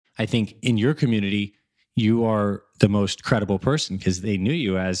I think in your community, you are the most credible person because they knew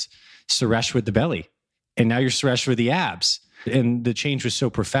you as Suresh with the belly. And now you're Suresh with the abs. And the change was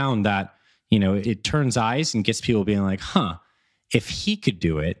so profound that, it turns eyes and gets people being like, if he could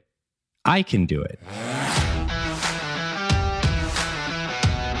do it, I can do it.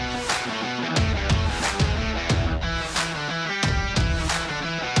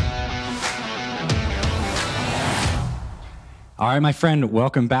 All right, my friend,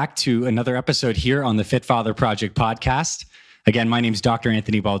 welcome back to another episode here on the Fit Father Project podcast. Again, my name is Dr.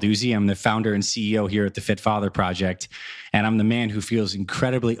 Anthony Balduzzi. I'm the founder and CEO here at the Fit Father Project, and I'm the man who feels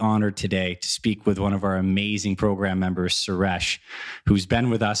incredibly honored today to speak with one of our amazing program members, Suresh, who's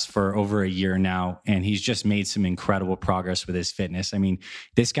been with us for over a year now, and he's just made some incredible progress with his fitness. I mean,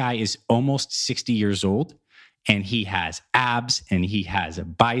 this guy is almost 60 years old, and he has abs and he has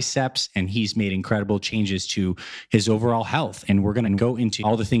biceps and he's made incredible changes to his overall health. And we're going to go into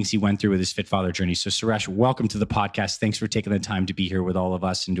all the things he went through with his Fit Father journey. So Suresh, welcome to the podcast. Thanks for taking the time to be here with all of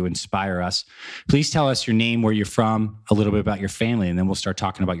us and to inspire us. Please tell us your name, where you're from, a little bit about your family, and then we'll start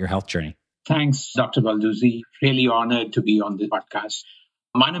talking about your health journey. Thanks, Dr. Balduzzi. Really honored to be on the podcast.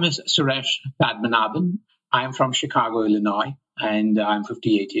 My name is Suresh Padmanabhan. I'm from Chicago, Illinois, and I'm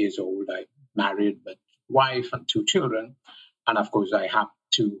 58 years old. I'm married, but wife and 2 children. And of course, I have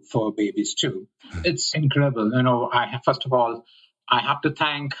 2 fur babies too. It's incredible. First of all, I have to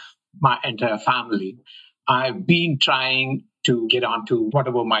thank my entire family. I've been trying to get on to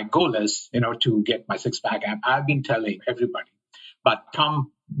whatever my goal is, to get my 6-pack ab. I've been telling everybody. But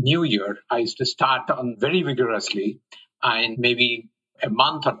come New Year, I used to start on very vigorously. And maybe a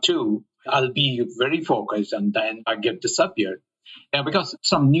month or 2, I'll be very focused and then I get disappeared. Because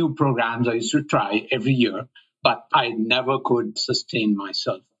some new programs I used to try every year, but I never could sustain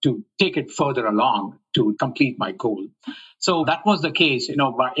myself to take it further along to complete my goal. So that was the case,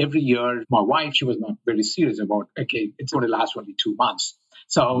 by every year, my wife, she was not very serious about, okay, it's going to last only 2 months.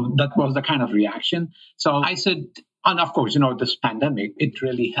 So that was the kind of reaction. So I said, and of course, this pandemic, it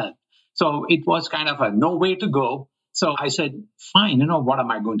really helped. So it was kind of a no way to go. So I said, fine, what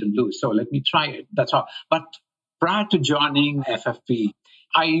am I going to lose? So let me try it. That's all. But prior to joining FFP,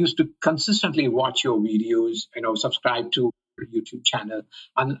 I used to consistently watch your videos, subscribe to your YouTube channel.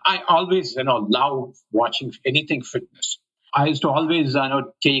 And I always, love watching anything fitness. I used to always,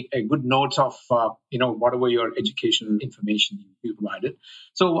 take a good notes of, whatever your educational information you provided.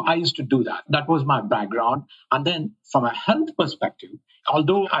 So I used to do that. That was my background. And then from a health perspective,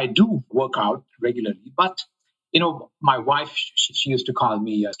 although I do work out regularly, but, my wife, she used to call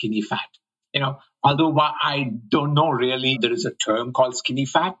me skinny fat. Although I don't know really there is a term called skinny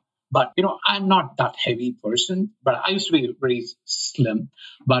fat, but, I'm not that heavy person, but I used to be very slim.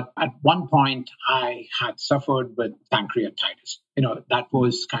 But at one point I had suffered with pancreatitis. That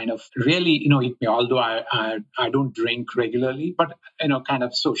was kind of really, hit me, although I don't drink regularly, but, kind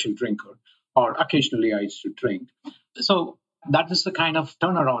of social drinker, or occasionally I used to drink. So that is the kind of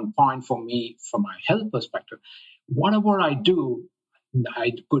turnaround point for me from my health perspective. Whatever I do,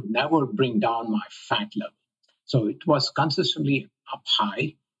 I could never bring down my fat level. So it was consistently up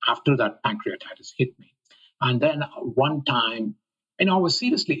high after that pancreatitis hit me. And then one time, I was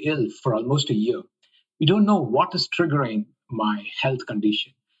seriously ill for almost a year. We don't know what is triggering my health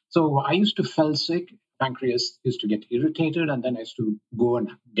condition. So I used to feel sick. Pancreas used to get irritated, and then I used to go and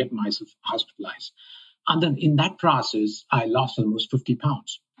get myself hospitalized. And then in that process, I lost almost 50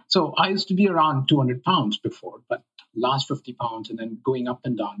 pounds. So I used to be around 200 pounds before, but lost 50 pounds and then going up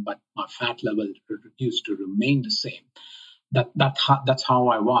and down, but my fat level used to remain the same. That's how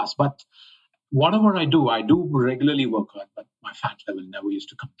I was. But whatever I do regularly work out, but my fat level never used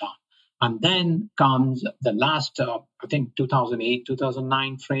to come down. And then comes the last, I think 2008,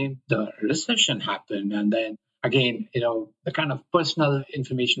 2009 frame, the recession happened. And then again, the kind of personal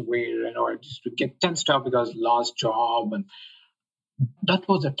information where, I used to get tensed up because lost job. And that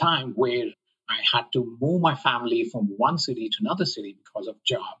was a time where I had to move my family from one city to another city because of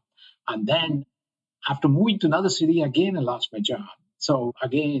job. And then after moving to another city, again, I lost my job. So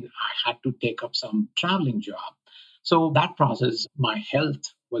again, I had to take up some traveling job. So that process, my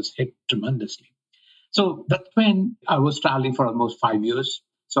health was hit tremendously. So that's when I was traveling for almost 5 years.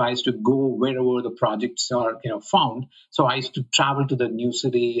 So I used to go wherever the projects are, found. So I used to travel to the new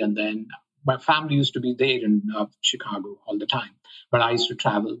city, and then my family used to be there in Chicago all the time. But I used to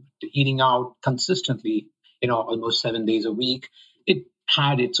travel, eating out consistently, almost 7 days a week. It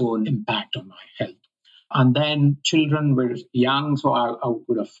had its own impact on my health. And then children were young, so I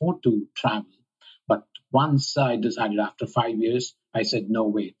could afford to travel. But once I decided after 5 years, I said, no,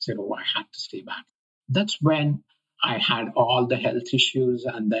 wait, I had to stay back. That's when I had all the health issues,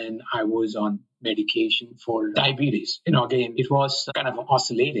 and then I was on medication for diabetes. Again, it was kind of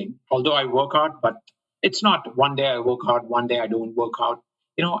oscillating. Although I work out, but it's not one day I work out, one day I don't work out.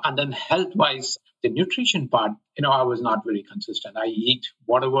 And then health wise, the nutrition part, I was not very consistent. I eat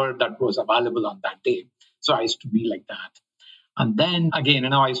whatever that was available on that day. So I used to be like that. And then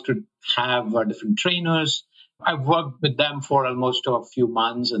again, I used to have different trainers. I worked with them for almost a few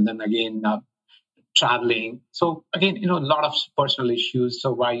months, and then again, traveling. So again, a lot of personal issues.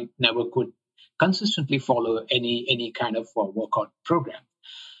 So I never could consistently follow any kind of workout program.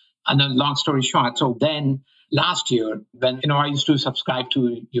 And then long story short, so then last year, when, I used to subscribe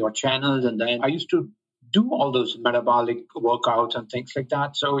to your channels, and then I used to do all those metabolic workouts and things like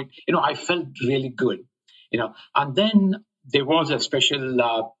that. So, I felt really good, and then there was a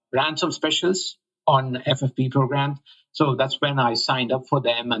special ransom specials on FFP program. So that's when I signed up for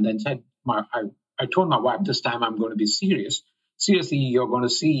them, and then said, I told my wife, this time I'm going to be serious. Seriously, you're going to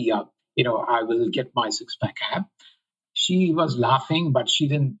see, I will get my six-pack ab. She was laughing, but she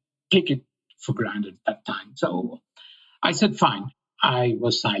didn't take it for granted that time. So I said, fine. I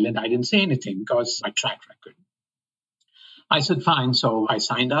was silent. I didn't say anything because my track record. I said, fine. So I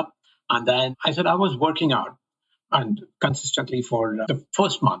signed up. And then I said I was working out and consistently for the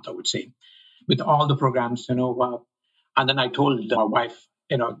first month, I would say, with all the programs, and then I told my wife,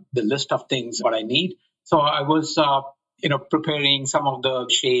 the list of things, what I need. So I was, preparing some of the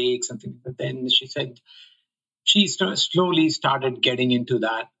shakes and things. But then she said, she slowly started getting into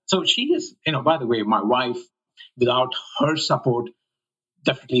that. So she is, by the way, my wife, without her support,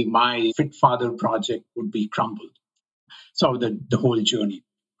 definitely my Fit Father project would be crumbled. So the whole journey,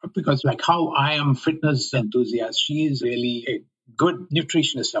 because like how I am fitness enthusiast, she is really a good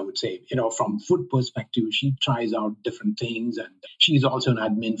nutritionist, I would say, from food perspective. She tries out different things, and she's also an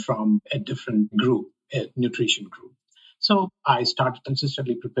admin from a different group, a nutrition group. So I started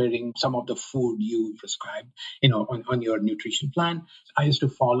consistently preparing some of the food you prescribed, on your nutrition plan. I used to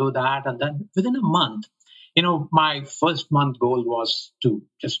follow that. And then within a month, my first month goal was to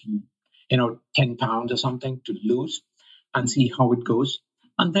just, 10 pounds or something to lose and see how it goes.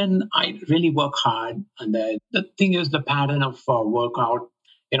 And then I really work hard. And then the thing is the pattern of workout.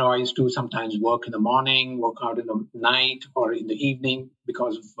 I used to sometimes work in the morning, work out in the night or in the evening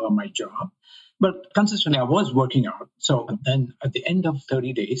because of my job. But consistently, I was working out. So then at the end of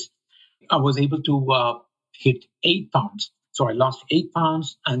 30 days, I was able to hit 8 pounds. So I lost 8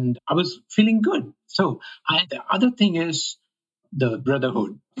 pounds and I was feeling good. So the other thing is the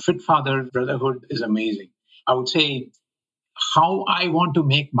brotherhood. Fit Father brotherhood is amazing. I would say how I want to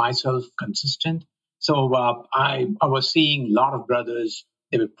make myself consistent. So I was seeing a lot of brothers.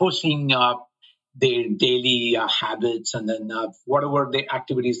 They were posting their daily habits, and then whatever the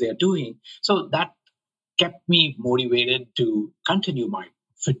activities they are doing. So that kept me motivated to continue my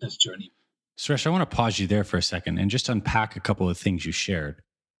fitness journey. Suresh, I want to pause you there for a second and just unpack a couple of things you shared.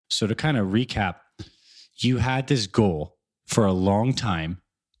 So to kind of recap, you had this goal for a long time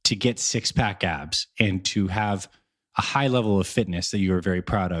to get six-pack abs and to have a high level of fitness that you were very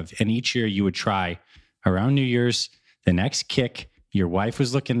proud of. And each year you would try around New Year's, the next kick. Your wife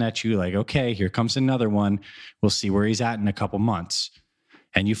was looking at you like, okay, here comes another one. We'll see where he's at in a couple months.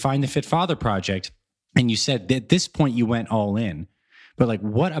 And you find the Fit Father Project. And you said at this point you went all in. But like,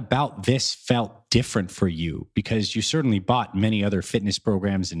 what about this felt different for you? Because you certainly bought many other fitness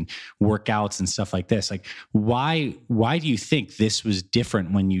programs and workouts and stuff like this. Like, why do you think this was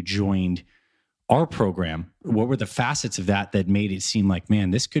different when you joined our program? What were the facets of that made it seem like,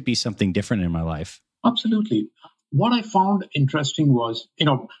 man, this could be something different in my life? Absolutely. What I found interesting was,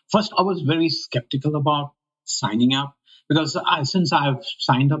 first I was very skeptical about signing up because since I've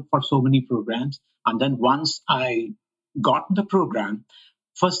signed up for so many programs, and then once I got the program,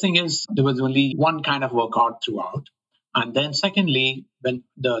 first thing is there was only one kind of workout throughout. And then secondly, when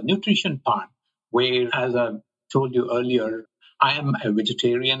the nutrition part, where as I told you earlier, I am a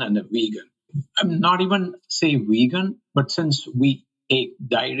vegetarian and a vegan. I'm not even say vegan, but since we take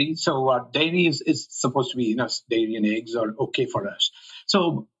dairy, so dairy is supposed to be, dairy and eggs are okay for us.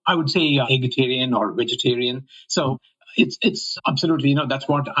 So I would say vegetarian or vegetarian. So it's absolutely, that's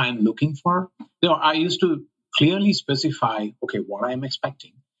what I'm looking for. I used to clearly specify, okay, what I'm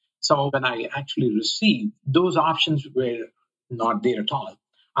expecting. So when I actually received, those options were not there at all.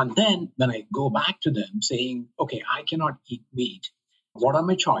 And then when I go back to them saying, okay, I cannot eat meat, what are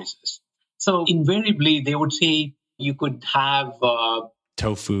my choices? So invariably, they would say you could have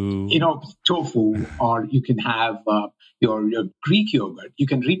tofu, or you can have your Greek yogurt. You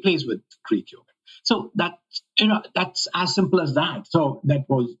can replace with Greek yogurt. So that's as simple as that. So that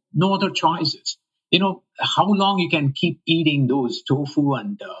was no other choices. how long you can keep eating those tofu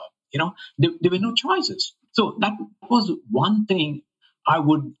and, there were no choices. So that was one thing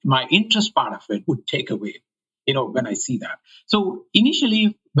my interest part of it would take away, when I see that. So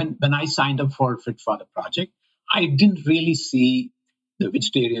initially, when I signed up for Fit for the Project, I didn't really see the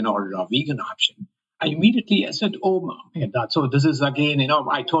vegetarian or vegan option. I said, oh my God. So this is again,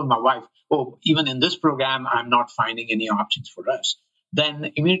 I told my wife, oh, even in this program, I'm not finding any options for us.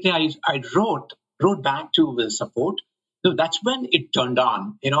 Then immediately I wrote back to the support. So that's when it turned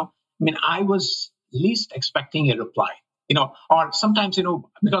on, I was least expecting a reply, or sometimes,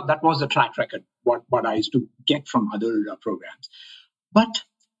 because that was the track record, what I used to get from other programs. But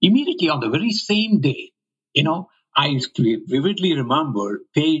immediately on the very same day, I vividly remember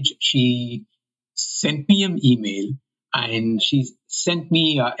Paige, she sent me an email and she sent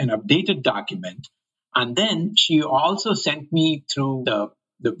me an updated document. And then she also sent me through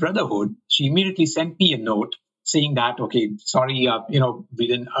the Brotherhood. She immediately sent me a note saying that, okay, sorry, we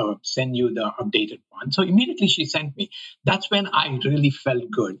didn't send you the updated one. So immediately she sent me. That's when I really felt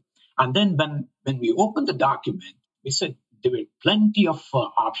good. And then when we opened the document, we said there were plenty of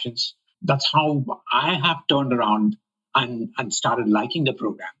options. That's how I have turned around and started liking the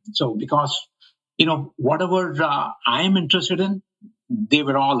program. So because, whatever I am interested in, they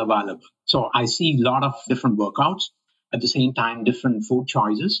were all available. So I see a lot of different workouts at the same time, different food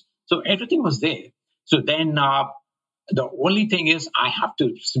choices. So everything was there. So then the only thing is I have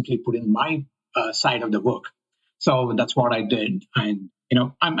to simply put in my side of the work. So that's what I did. And,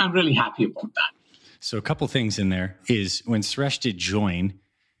 I'm really happy about that. So a couple things in there is when Suresh did join,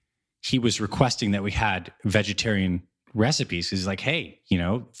 he was requesting that we had vegetarian recipes. He's like, hey,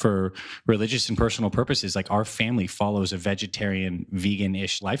 for religious and personal purposes, like our family follows a vegetarian,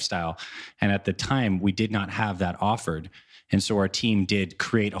 vegan-ish lifestyle. And at the time, we did not have that offered. And so our team did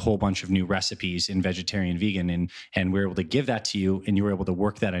create a whole bunch of new recipes in vegetarian, vegan, and we were able to give that to you, and you were able to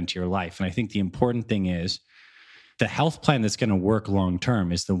work that into your life. And I think the important thing is the health plan that's going to work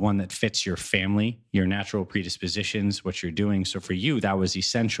long-term is the one that fits your family, your natural predispositions, what you're doing. So for you, that was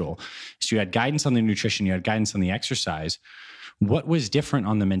essential. So you had guidance on the nutrition, you had guidance on the exercise. What was different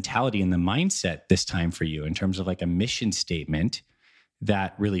on the mentality and the mindset this time for you in terms of like a mission statement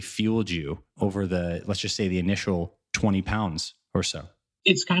that really fueled you over let's just say the initial 20 pounds or so?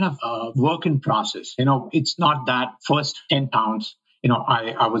 It's kind of a work in process. It's not that first 10 pounds,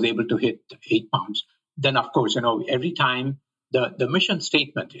 I was able to hit 8 pounds. Then, of course, every time the mission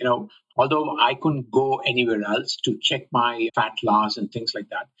statement, although I couldn't go anywhere else to check my fat loss and things like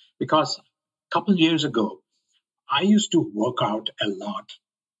that, because a couple of years ago, I used to work out a lot.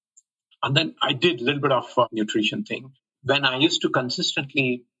 And then I did a little bit of nutrition thing. When I used to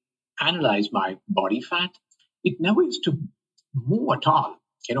consistently analyze my body fat, it never used to move at all.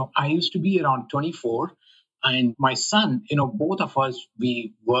 I used to be around 24, and my son, both of us,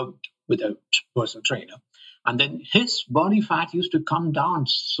 we worked with a personal trainer. And then his body fat used to come down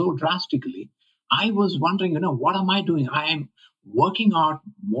so drastically. I was wondering, what am I doing? I am working out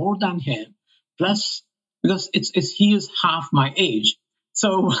more than him. Plus, because he is half my age.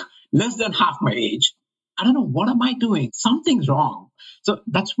 So less than half my age. I don't know, what am I doing? Something's wrong. So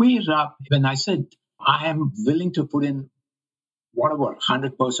that's where when I said I am willing to put in whatever,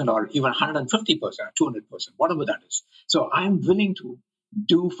 100% or even 150% or 200%, whatever that is. So I'm willing to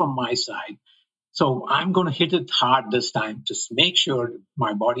do from my side. So I'm going to hit it hard this time to make sure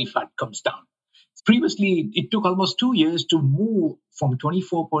my body fat comes down. Previously, it took almost 2 years to move from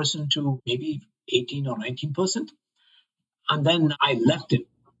 24% to maybe 18 or 19%. And then I left it.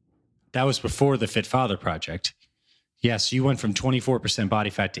 That was before the Fit Father Project. Yes, you went from 24% body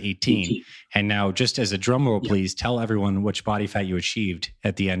fat to 18. And now, just as a drum roll, please tell everyone which body fat you achieved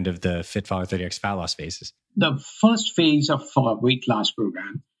at the end of the Fit Father 30X fat loss phases. The first phase of weight loss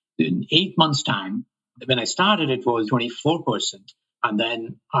program, in 8 months' time, when I started, it was 24%. And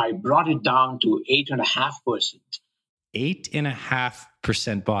then I brought it down to 8.5%.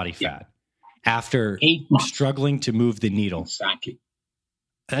 8.5% body fat after 8 months. Struggling to move the needle. Exactly.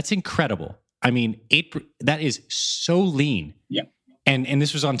 That's incredible. I mean, that is so lean. Yeah. And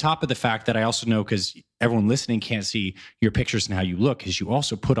this was on top of the fact that I also know, because everyone listening can't see your pictures and how you look, is you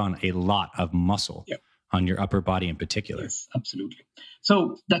also put on a lot of muscle on your upper body in particular. Yes, absolutely.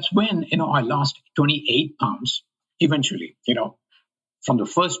 So that's when, I lost 28 pounds eventually, from the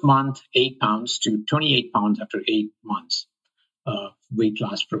first month, 8 pounds to 28 pounds after 8 months weight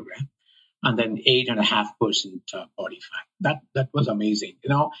loss program. And then 8.5% body fat. That was amazing.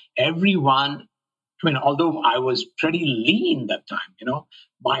 Everyone, although I was pretty lean that time,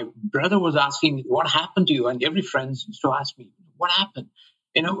 my brother was asking, what happened to you? And every friend used to ask me, what happened?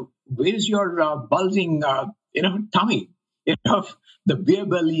 where's your bulging, tummy? You know, the beer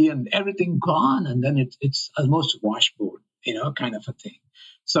belly and everything gone, and then it's almost washboard, kind of a thing.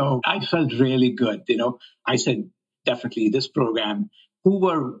 So I felt really good. I said definitely this program.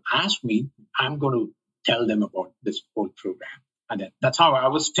 Whoever asked me, I'm going to tell them about this whole program, and that's how I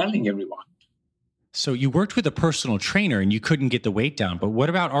was telling everyone. So you worked with a personal trainer and you couldn't get the weight down. But what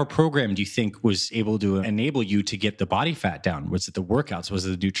about our program do you think was able to enable you to get the body fat down? Was it the workouts? Was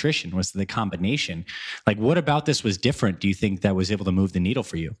it the nutrition? Was it the combination? Like, what about this was different? Do you think that was able to move the needle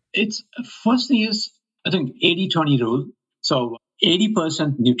for you? It's first thing is, I think 80-20 rule. So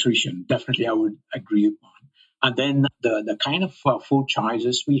 80% nutrition, definitely I would agree upon. And then the kind of food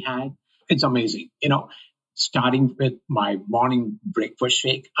choices we had, it's amazing. Starting with my morning breakfast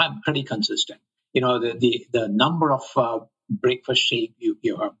shake, I'm pretty consistent. The number of breakfast shake you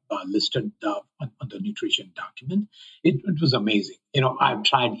have listed on the nutrition document, it was amazing. I've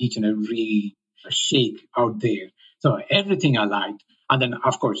tried each and every shake out there, so everything I liked. And then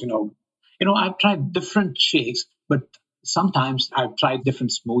of course, I've tried different shakes, but sometimes I've tried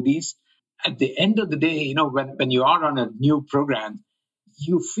different smoothies. At the end of the day, when you are on a new program,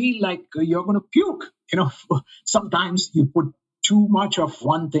 you feel like you're going to puke. Sometimes you put too much of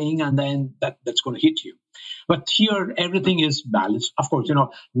one thing and then that's going to hit you. But here, everything is balanced. Of course,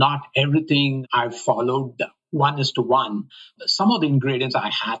 not everything I've followed 1:1. Some of the ingredients I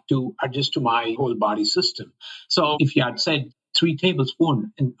had to adjust to my whole body system. So if you had said 3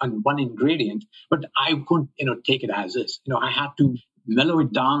 tablespoons on one ingredient, but I couldn't, take it as is. I had to mellow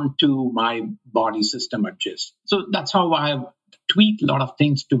it down to my body system adjust. So that's how I've tweaked a lot of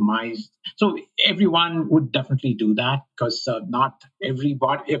things to my. So everyone would definitely do that because not every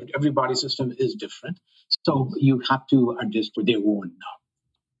body system is different. So you have to adjust to their own.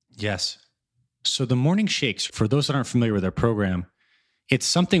 Yes. So the morning shakes, for those that aren't familiar with our program, it's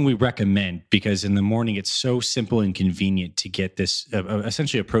something we recommend because in the morning, it's so simple and convenient to get this,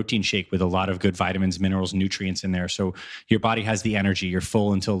 essentially a protein shake with a lot of good vitamins, minerals, nutrients in there. So your body has the energy, you're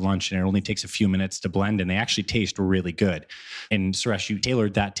full until lunch, and it only takes a few minutes to blend, and they actually taste really good. And Suresh, you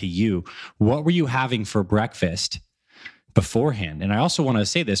tailored that to you. What were you having for breakfast beforehand? And I also want to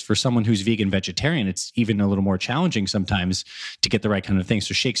say this, for someone who's vegan vegetarian, it's even a little more challenging sometimes to get the right kind of thing.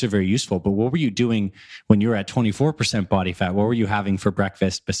 So shakes are very useful. But what were you doing when you were at 24% body fat? What were you having for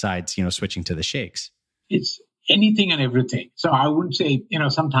breakfast besides, switching to the shakes? It's anything and everything. So I wouldn't say,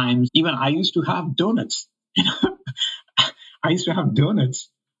 sometimes even I used to have donuts. I used to have donuts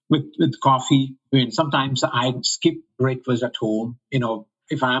with coffee. I mean, sometimes I'd skip breakfast at home,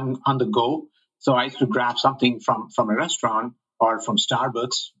 if I'm on the go. So I used to grab something from a restaurant or from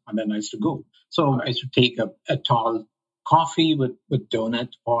Starbucks, and then I used to go. So I used to take a tall coffee with donut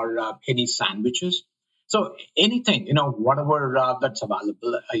or any sandwiches. So anything, whatever that's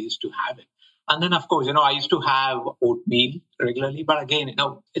available, I used to have it. And then, of course, I used to have oatmeal regularly. But again,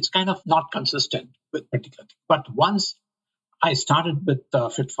 it's kind of not consistent with particular thing. But once I started with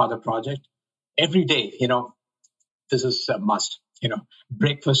the Fit Father Project, every day, this is a must.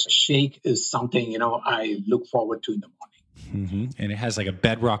 Breakfast shake is something, I look forward to in the morning. Mm-hmm. And it has like a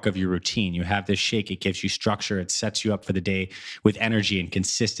bedrock of your routine. You have this shake, it gives you structure, it sets you up for the day with energy and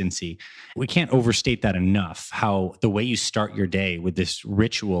consistency. We can't overstate that enough, how the way you start your day with this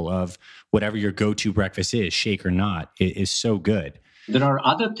ritual of whatever your go-to breakfast is, shake or not, is so good. There are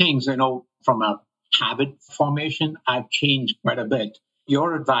other things, from a habit formation, I've changed quite a bit.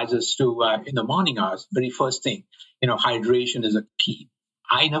 Your advice is to, in the morning hours, very first thing, hydration is a key.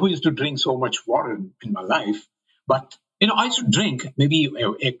 I never used to drink so much water in my life, but, I used to drink maybe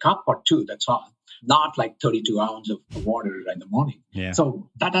a cup or two, that's all, not like 32 ounces of water in the morning. Yeah. So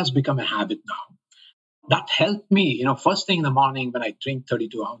that has become a habit now. That helped me, first thing in the morning when I drink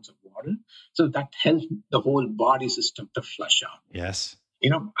 32 ounces of water. So that helped the whole body system to flush out. Yes.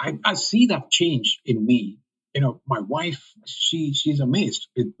 I see that change in me. My wife, she's amazed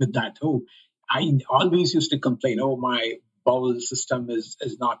with that. Oh, I always used to complain, my bowel system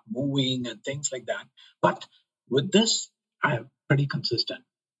is not moving and things like that. But with this, I'm pretty consistent.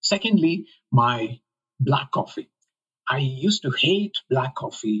 Secondly, my black coffee. I used to hate black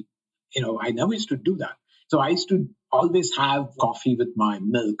coffee. I never used to do that. So I used to always have coffee with my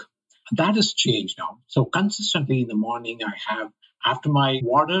milk. That has changed now. So consistently in the morning, I have after my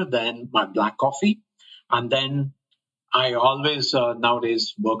water, then my black coffee. And then I always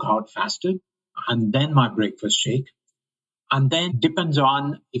nowadays work out fasted, and then my breakfast shake. And then depends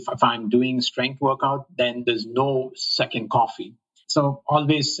on if I'm doing strength workout, then there's no second coffee. So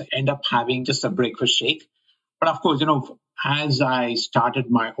always end up having just a breakfast shake. But of course, as I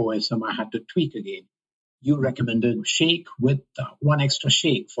started my OSM, I had to tweak again. you recommended shake with one extra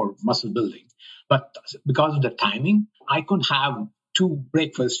shake for muscle building. But because of the timing, I couldn't have two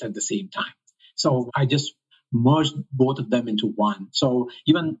breakfasts at the same time. So I just merged both of them into one. So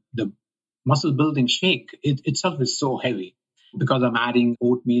even the muscle building shake it itself is so heavy because I'm adding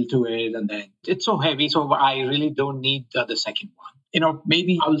oatmeal to it, and then it's so heavy. So I really don't need the second one.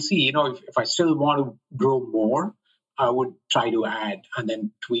 Maybe I will see. If I still want to grow more, I would try to add and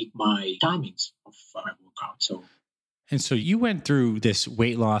then tweak my timings of my workout. So you went through this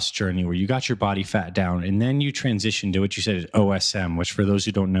weight loss journey where you got your body fat down, and then you transitioned to what you said is OSM, which for those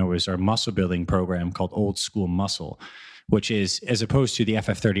who don't know is our muscle building program called Old School Muscle, which is, as opposed to the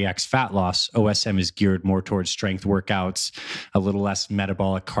FF30X fat loss, OSM is geared more towards strength workouts, a little less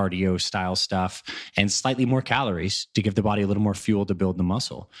metabolic cardio style stuff, and slightly more calories to give the body a little more fuel to build the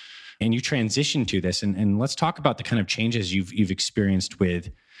muscle. And you transitioned to this, and let's talk about the kind of changes you've experienced with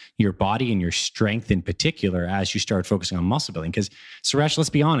your body and your strength in particular as you start focusing on muscle building. Because Suresh, let's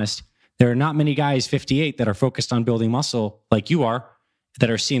be honest, there are not many guys 58 that are focused on building muscle like you are, that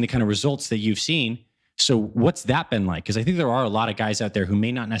are seeing the kind of results that you've seen. So what's that been like? Because I think there are a lot of guys out there who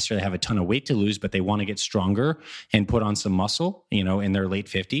may not necessarily have a ton of weight to lose, but they want to get stronger and put on some muscle, in their late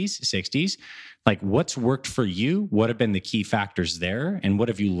 50s, 60s. Like, what's worked for you? What have been the key factors there? And what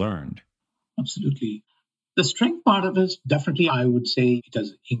have you learned? Absolutely. The strength part of it, definitely, I would say it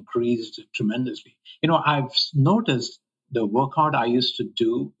has increased tremendously. I've noticed the workout I used to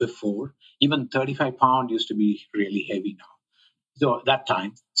do before, even 35 pound used to be really heavy now. So that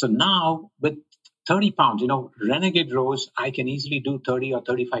time. So now with 30 pounds, renegade rows, I can easily do 30 or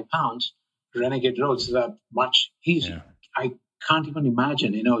 35 pounds. Renegade rows are much easier. Yeah. I can't even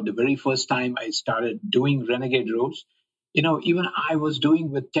imagine, the very first time I started doing renegade rows, even I was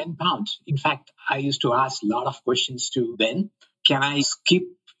doing with 10 pounds. In fact, I used to ask a lot of questions to Ben. Can I skip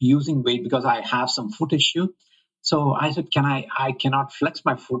using weight because I have some foot issue? So I said, I cannot flex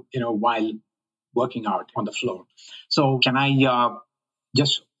my foot, while working out on the floor. So can I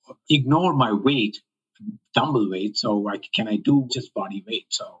just ignore my weight, dumbbell weight? So can I do just body weight?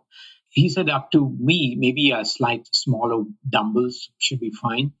 So he said up to me, maybe a slight smaller dumbbells should be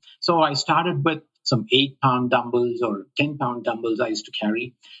fine. So I started with some 8-pound dumbbells or 10-pound dumbbells I used to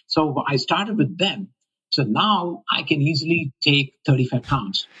carry. So I started with them. So now I can easily take 35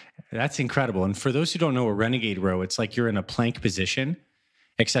 pounds. That's incredible. And for those who don't know a renegade row, it's like you're in a plank position,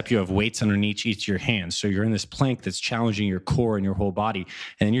 except you have weights underneath each of your hands. So you're in this plank that's challenging your core and your whole body.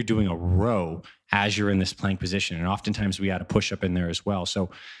 And then you're doing a row as you're in this plank position. And oftentimes we add a push-up in there as well. So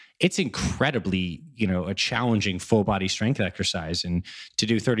it's incredibly, a challenging full body strength exercise. And to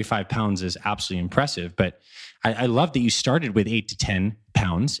do 35 pounds is absolutely impressive. But I love that you started with 8 to 10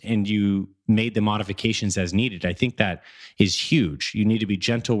 pounds and you made the modifications as needed. I think that is huge. You need to be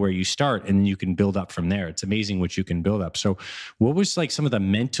gentle where you start and then you can build up from there. It's amazing what you can build up. So what was like some of the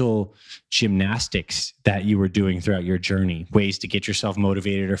mental gymnastics that you were doing throughout your journey? Ways to get yourself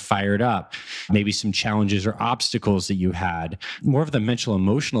motivated or fired up? Maybe some challenges or obstacles that you had? More of the mental,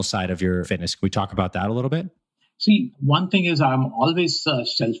 emotional side of your fitness. Can we talk about that a little bit? See, one thing is I'm always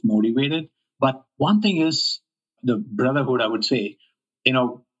self-motivated. But one thing is the brotherhood, I would say.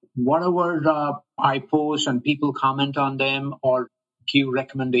 Whatever I post and people comment on them or give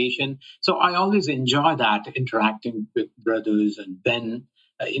recommendation. So I always enjoy that interacting with brothers. And Ben,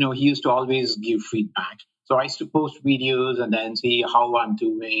 he used to always give feedback. So I used to post videos and then see how I'm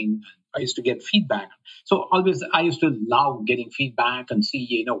doing. I used to get feedback. So always I used to love getting feedback and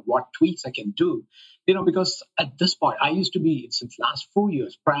see, what tweaks I can do. Because at this point, I used to be, since last 4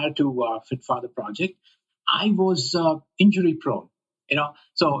 years prior to Fit Father Project, I was injury prone.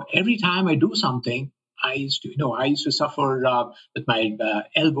 So every time I do something, I used to suffer with my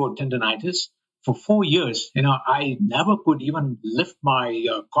elbow tendonitis for 4 years. I never could even lift my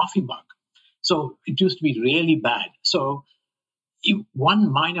coffee mug. So it used to be really bad. So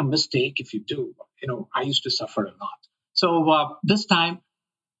one minor mistake, if you do, I used to suffer a lot. So this time,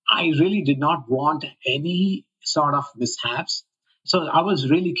 I really did not want any sort of mishaps. So I was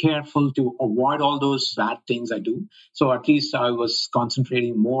really careful to avoid all those bad things I do. So at least I was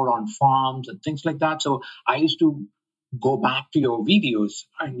concentrating more on forms and things like that. So I used to go back to your videos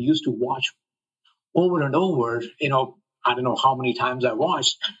and used to watch over and over. I don't know how many times I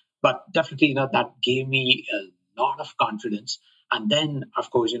watched, but definitely, that gave me a lot of confidence. And then,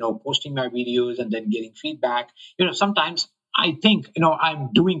 of course, posting my videos and then getting feedback. Sometimes I think, I'm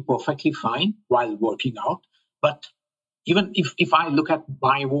doing perfectly fine while working out, but even if I look at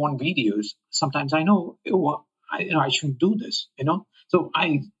my own videos, sometimes I know, I shouldn't do this, So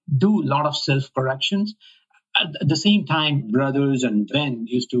I do a lot of self-corrections. At the same time, brothers and Ben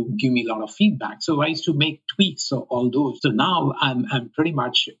used to give me a lot of feedback. So I used to make tweaks, so all those. So now I'm pretty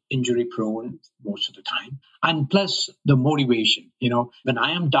much injury prone most of the time. And plus the motivation, when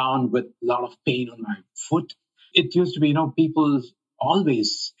I am down with a lot of pain on my foot, it used to be, people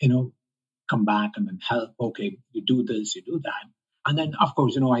always, come back and then help. Okay, you do this, you do that. And then, of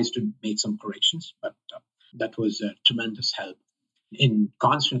course, I used to make some corrections, but that was a tremendous help in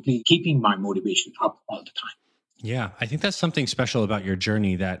constantly keeping my motivation up all the time. Yeah, I think that's something special about your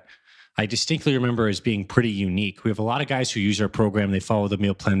journey that I distinctly remember as being pretty unique. We have a lot of guys who use our program, they follow the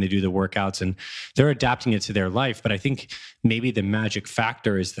meal plan, they do the workouts, and they're adapting it to their life. But I think maybe the magic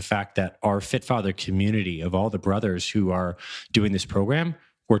factor is the fact that our Fit Father community of all the brothers who are doing this program,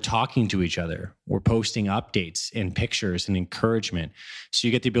 we're talking to each other. We're posting updates and pictures and encouragement. So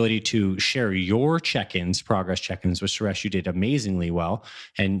you get the ability to share your check-ins, progress check-ins with Suresh. You did amazingly well.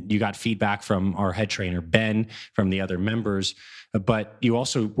 And you got feedback from our head trainer, Ben, from the other members. But you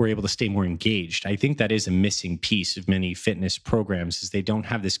also were able to stay more engaged. I think that is a missing piece of many fitness programs is they don't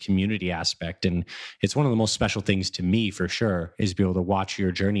have this community aspect. And it's one of the most special things to me, for sure, is be able to watch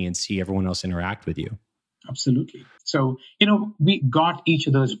your journey and see everyone else interact with you. Absolutely. So, we got each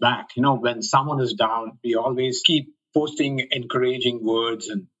other's back. When someone is down, we always keep posting encouraging words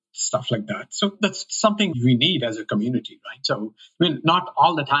and stuff like that. So that's something we need as a community, right? So, not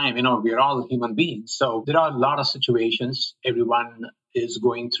all the time, we're all human beings. So there are a lot of situations everyone is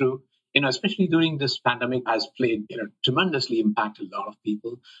going through, especially during this pandemic has played, tremendously impacted a lot of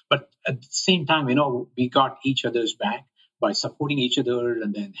people. But at the same time, we got each other's back by supporting each other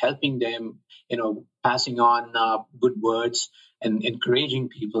and then helping them, passing on good words and encouraging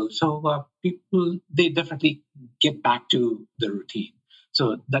people. So people, they definitely get back to the routine.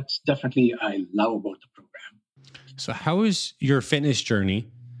 So that's definitely I love about the program. So how is your fitness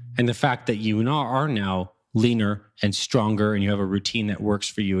journey and the fact that you are now leaner and stronger and you have a routine that works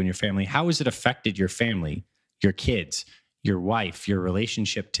for you and your family, how has it affected your family, your kids, your wife, your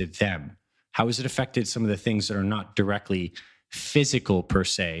relationship to them? How has it affected some of the things that are not directly physical per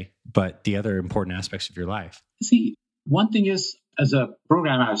se, but the other important aspects of your life? See, one thing is, as a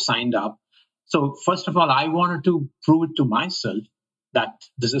program I've signed up. So first of all, I wanted to prove it to myself that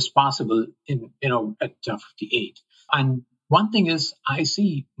this is possible at 58. And one thing is, I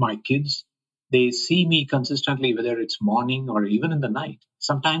see my kids, they see me consistently, whether it's morning or even in the night.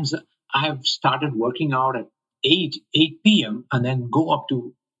 Sometimes I have started working out at 8 p.m. and then go up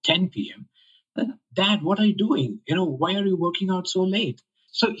to 10 p.m. Dad, what are you doing? Why are you working out so late?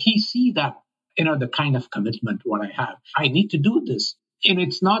 So he see that, the kind of commitment what I have. I need to do this. And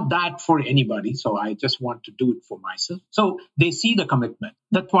it's not that for anybody. So I just want to do it for myself. So they see the commitment.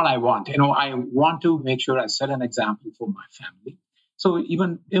 That's what I want. I want to make sure I set an example for my family. So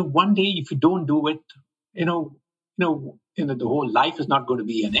even one day, if you don't do it, the whole life is not going to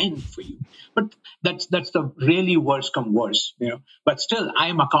be an end for you. But that's the really worst come worse, But still, I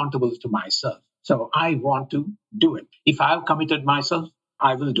am accountable to myself. So I want to do it. If I've committed myself,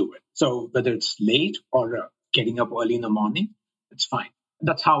 I will do it. So whether it's late or getting up early in the morning, it's fine.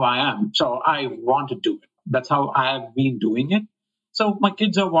 That's how I am. So I want to do it. That's how I have been doing it. So my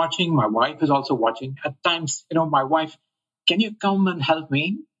kids are watching. My wife is also watching. At times, my wife, can you come and help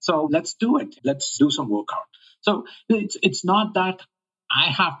me? So let's do it. Let's do some workout. So it's not that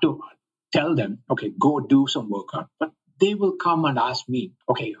I have to tell them, okay, go do some workout, but they will come and ask me,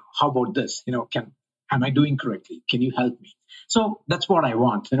 okay, how about this? Am I doing correctly? Can you help me? So that's what I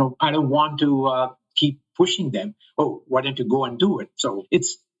want. I don't want to keep pushing them. Oh, why don't you go and do it? So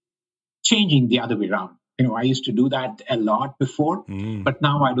it's changing the other way around. I used to do that a lot before, but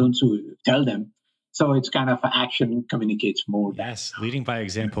now I don't tell them. So it's kind of action communicates more. Yes, leading by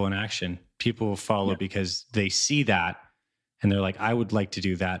example and action. People will follow because they see that and they're like, I would like to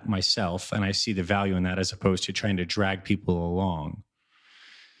do that myself. And I see the value in that as opposed to trying to drag people along.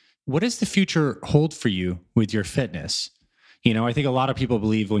 What does the future hold for you with your fitness? I think a lot of people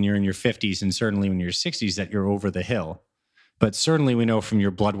believe when you're in your 50s and certainly when you're 60s that you're over the hill. But certainly we know from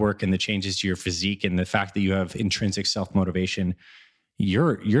your blood work and the changes to your physique and the fact that you have intrinsic self-motivation,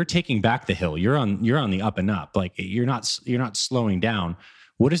 you're taking back the hill. You're on the up and up. Like you're not slowing down.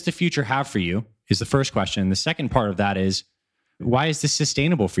 What does the future have for you is the first question. The second part of that is, why is this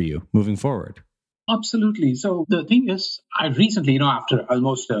sustainable for you moving forward? Absolutely. So the thing is, I recently, after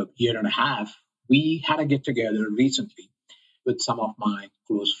almost a year and a half, we had a get together recently with some of my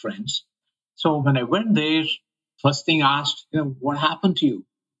close friends. So when I went there, first thing I asked, what happened to you?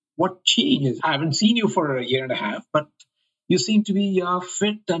 What changes? I haven't seen you for a year and a half, but you seem to be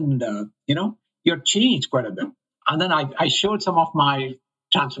fit and, you're changed quite a bit. And then I showed some of my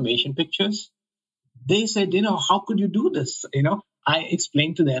transformation pictures. they said, how could you do this? I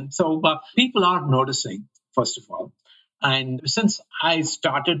explained to them. So people are noticing, first of all. And since I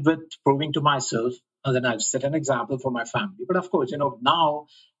started with proving to myself, and then I've set an example for my family. But of course, now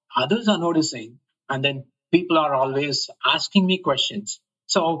others are noticing, and then people are always asking me questions.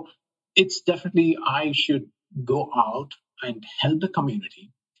 So it's definitely I should go out and help the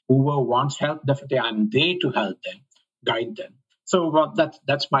community. Whoever wants help, definitely I'm there to help them, guide them. So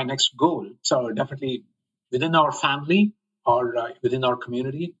that's my next goal. So definitely within our family or within our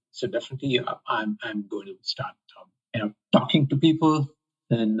community. So definitely I'm going to start talking to people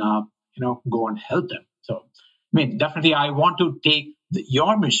and go and help them. So definitely I want to take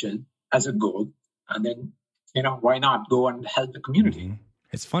your mission as a goal, and then why not go and help the community. Mm-hmm.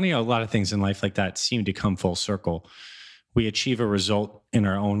 It's funny how a lot of things in life like that seem to come full circle. We achieve a result in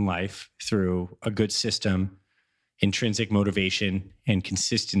our own life through a good system, intrinsic motivation, and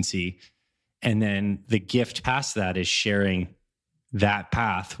consistency. And then the gift past that is sharing that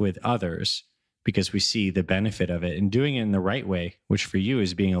path with others because we see the benefit of it and doing it in the right way, which for you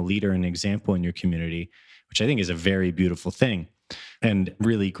is being a leader and example in your community, which I think is a very beautiful thing. And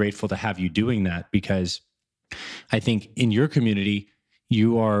really grateful to have you doing that, because I think in your community,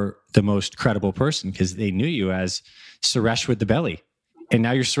 you are the most credible person because they knew you as Suresh with the belly. And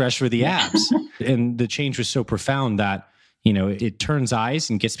now you're Suresh with the abs. And the change was so profound that, it turns eyes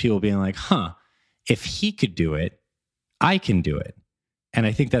and gets people being like, if he could do it, I can do it. And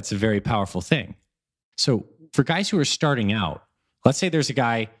I think that's a very powerful thing. So for guys who are starting out, let's say there's a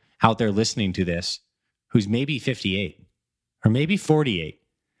guy out there listening to this who's maybe 58 or maybe 48,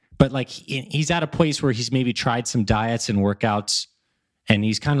 but like he's at a place where he's maybe tried some diets and workouts, and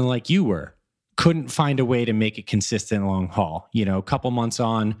he's kind of like you were, couldn't find a way to make it consistent long haul. A couple months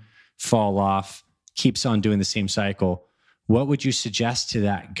on, fall off, keeps on doing the same cycle. What would you suggest to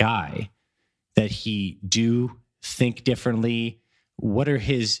that guy that he do think differently? What are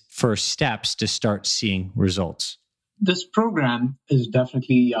his first steps to start seeing results? This program is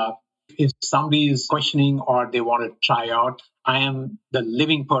definitely, if somebody is questioning or they want to try out, I am the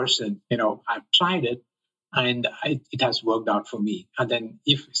living person. I've tried it and it has worked out for me. And then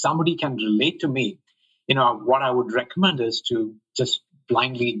if somebody can relate to me, what I would recommend is to just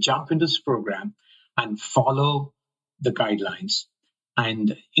blindly jump into this program and follow the guidelines.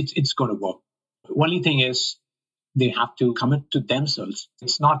 And it's going to work. The only thing is they have to commit to themselves.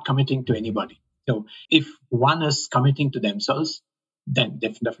 It's not committing to anybody. So if one is committing to themselves, then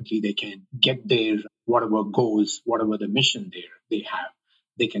definitely they can get their whatever goals, whatever the mission they have,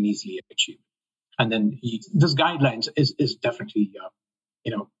 they can easily achieve. And then this guidelines is definitely,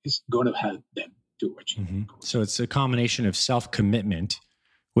 is going to help them to achieve. Mm-hmm. So it's a combination of self-commitment,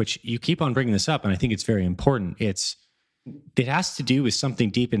 which you keep on bringing this up, and I think it's very important. It has to do with something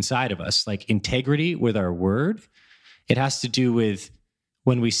deep inside of us, like integrity with our word. It has to do with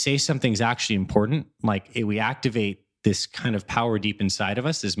when we say something's actually important, we activate this kind of power deep inside of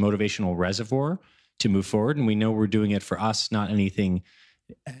us, this motivational reservoir to move forward. And we know we're doing it for us, not anything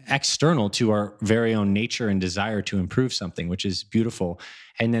external to our very own nature and desire to improve something, which is beautiful.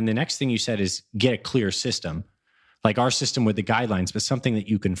 And then the next thing you said is get a clear system, like our system with the guidelines, but something that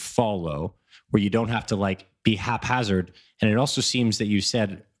you can follow where you don't have to be haphazard. And it also seems that you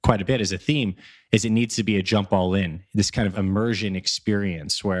said quite a bit as a theme is it needs to be a jump all in, this kind of immersion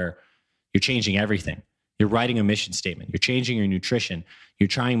experience where you're changing everything. You're writing a mission statement. You're changing your nutrition. You're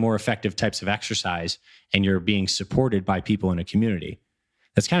trying more effective types of exercise, and you're being supported by people in a community.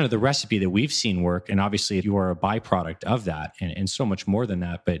 That's kind of the recipe that we've seen work. And obviously you are a byproduct of that and so much more than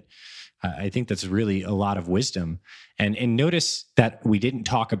that. But I think that's really a lot of wisdom. And notice that we didn't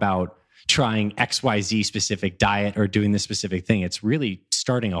talk about trying XYZ specific diet or doing this specific thing. It's really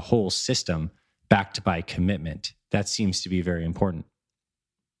starting a whole system backed by commitment. That seems to be very important.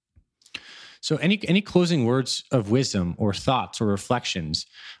 So any closing words of wisdom or thoughts or reflections,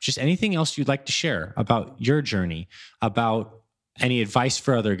 just anything else you'd like to share about your journey, about any advice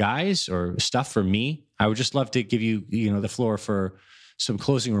for other guys or stuff for me? I would just love to give you, the floor for some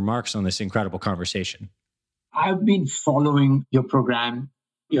closing remarks on this incredible conversation. I've been following your program.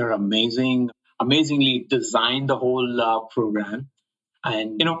 You're amazingly designed the whole program,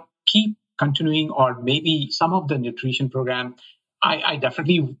 and keep continuing. Or maybe some of the nutrition program, I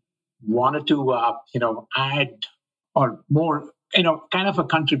definitely wanted to add or more kind of a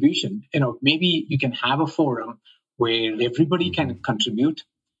contribution. Maybe you can have a forum where everybody can contribute,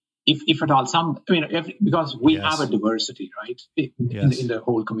 if at all. Because we have a diversity, right, in the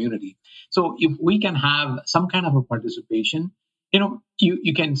whole community. So if we can have some kind of a participation,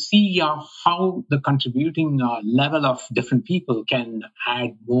 you can see how the contributing level of different people can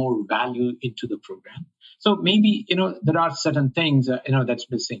add more value into the program. So maybe, there are certain things,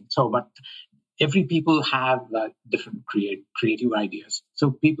 that's missing. So, but every people have different creative ideas.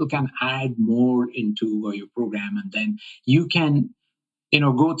 So people can add more into your program, and then you can,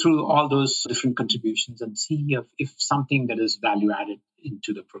 go through all those different contributions and see if something that is value added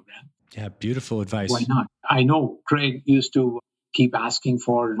into the program. Yeah, beautiful advice. Why not? I know Craig used to keep asking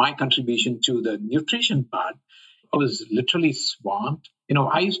for my contribution to the nutrition part. I was literally swamped.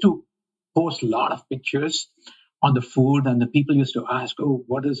 I used to post a lot of pictures on the food, and the people used to ask, "Oh,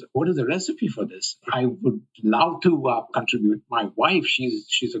 what is the recipe for this?" I would love to contribute. My wife,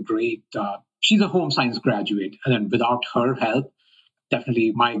 she's a great, she's a home science graduate, and then without her help,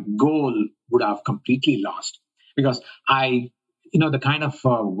 definitely my goal would have completely lost, because the kind of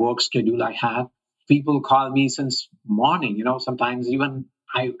work schedule I have, people call me since morning. Sometimes even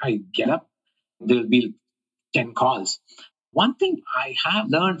I get up, there'll be 10 calls. One thing I have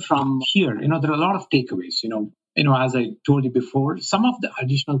learned from here, there are a lot of takeaways. As I told you before, some of the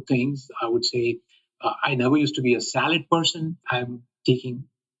additional things I would say, I never used to be a salad person. I'm taking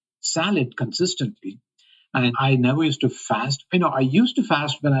salad consistently, and I never used to fast. I used to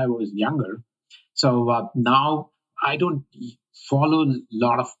fast when I was younger. So now I don't follow a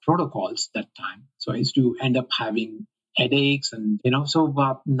lot of protocols that time. So I used to end up having headaches, and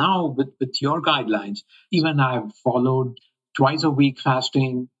so now with your guidelines, even I've followed twice a week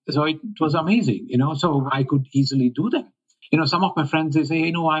fasting. So it was amazing, so I could easily do them. Some of my friends, they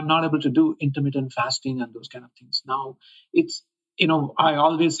say, I'm not able to do intermittent fasting and those kind of things. Now it's, I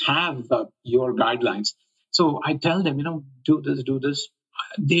always have your guidelines. So I tell them, do this.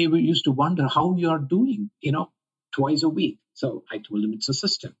 They used to wonder how you are doing, twice a week. So I told them it's a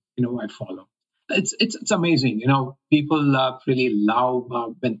system, I follow. It's amazing. People really love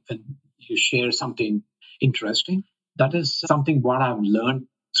when you share something interesting. That is something what I've learned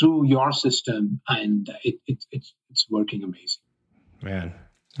through your system, and it's working amazing. Man,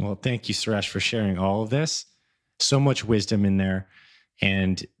 well, thank you, Suresh, for sharing all of this. So much wisdom in there.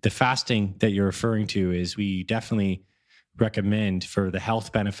 And the fasting that you're referring to is we definitely recommend for the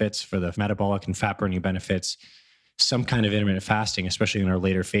health benefits, for the metabolic and fat burning benefits, some kind of intermittent fasting, especially in our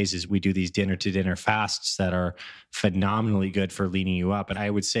later phases. We do these dinner to dinner fasts that are phenomenally good for leaning you up. And I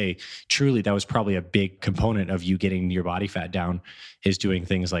would say truly that was probably a big component of you getting your body fat down, is doing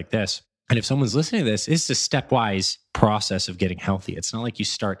things like this. And if someone's listening to this, it's a stepwise process of getting healthy. It's not like you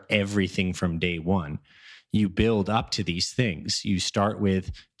start everything from day one. You build up to these things. You start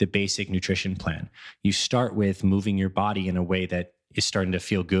with the basic nutrition plan. You start with moving your body in a way that is starting to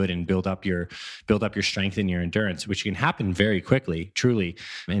feel good and build up your strength and your endurance, which can happen very quickly, truly.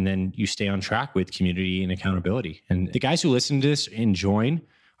 And then you stay on track with community and accountability. And the guys who listen to this and join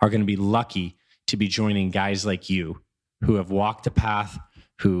are going to be lucky to be joining guys like you who have walked the path,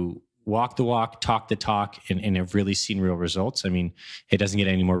 who walk the walk, talk the talk, and have really seen real results. I mean, it doesn't get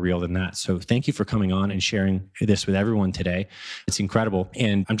any more real than that. So thank you for coming on and sharing this with everyone today. It's incredible.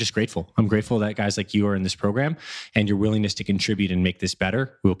 And I'm just grateful. I'm grateful that guys like you are in this program and your willingness to contribute and make this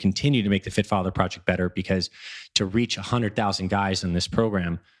better. We'll continue to make the Fit Father Project better, because to reach 100,000 guys in this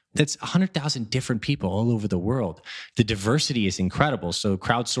program, that's 100,000 different people all over the world. The diversity is incredible. So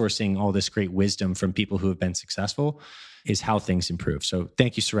crowdsourcing all this great wisdom from people who have been successful is how things improve. So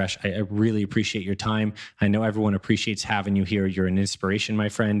thank you, Suresh. I really appreciate your time. I know everyone appreciates having you here. You're an inspiration, my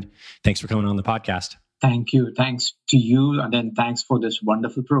friend. Thanks for coming on the podcast. Thank you. Thanks to you. And then thanks for this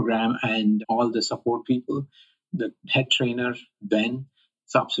wonderful program and all the support people, the head trainer, Ben.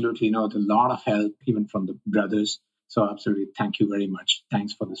 It's absolutely, a lot of help, even from the brothers. So absolutely, thank you very much.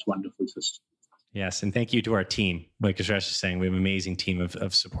 Thanks for this wonderful system. Yes, and thank you to our team. Like Suresh is saying, we have an amazing team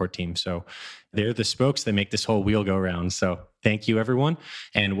of support team. So they're the spokes that make this whole wheel go round. So thank you, everyone.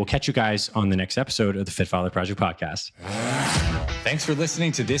 And we'll catch you guys on the next episode of the Fit Father Project podcast. Thanks for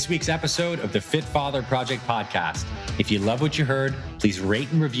listening to this week's episode of the Fit Father Project podcast. If you love what you heard, please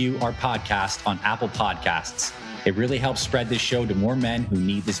rate and review our podcast on Apple Podcasts. It really helps spread this show to more men who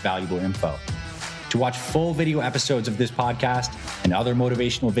need this valuable info. To watch full video episodes of this podcast and other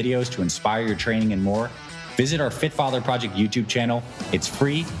motivational videos to inspire your training and more, visit our Fit Father Project YouTube channel. It's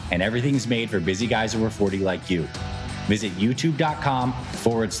free and everything's made for busy guys over 40 like you. Visit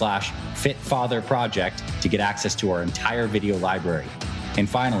youtube.com/Fit Father Project to get access to our entire video library. And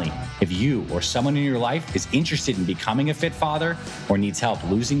finally, if you or someone in your life is interested in becoming a fit father or needs help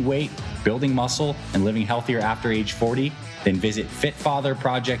losing weight, building muscle, and living healthier after age 40, then visit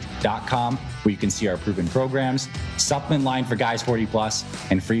fitfatherproject.com, where you can see our proven programs, supplement line for guys 40 plus,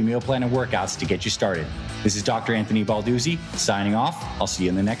 and free meal plan and workouts to get you started. This is Dr. Anthony Balduzzi signing off. I'll see you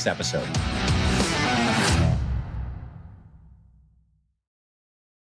in the next episode.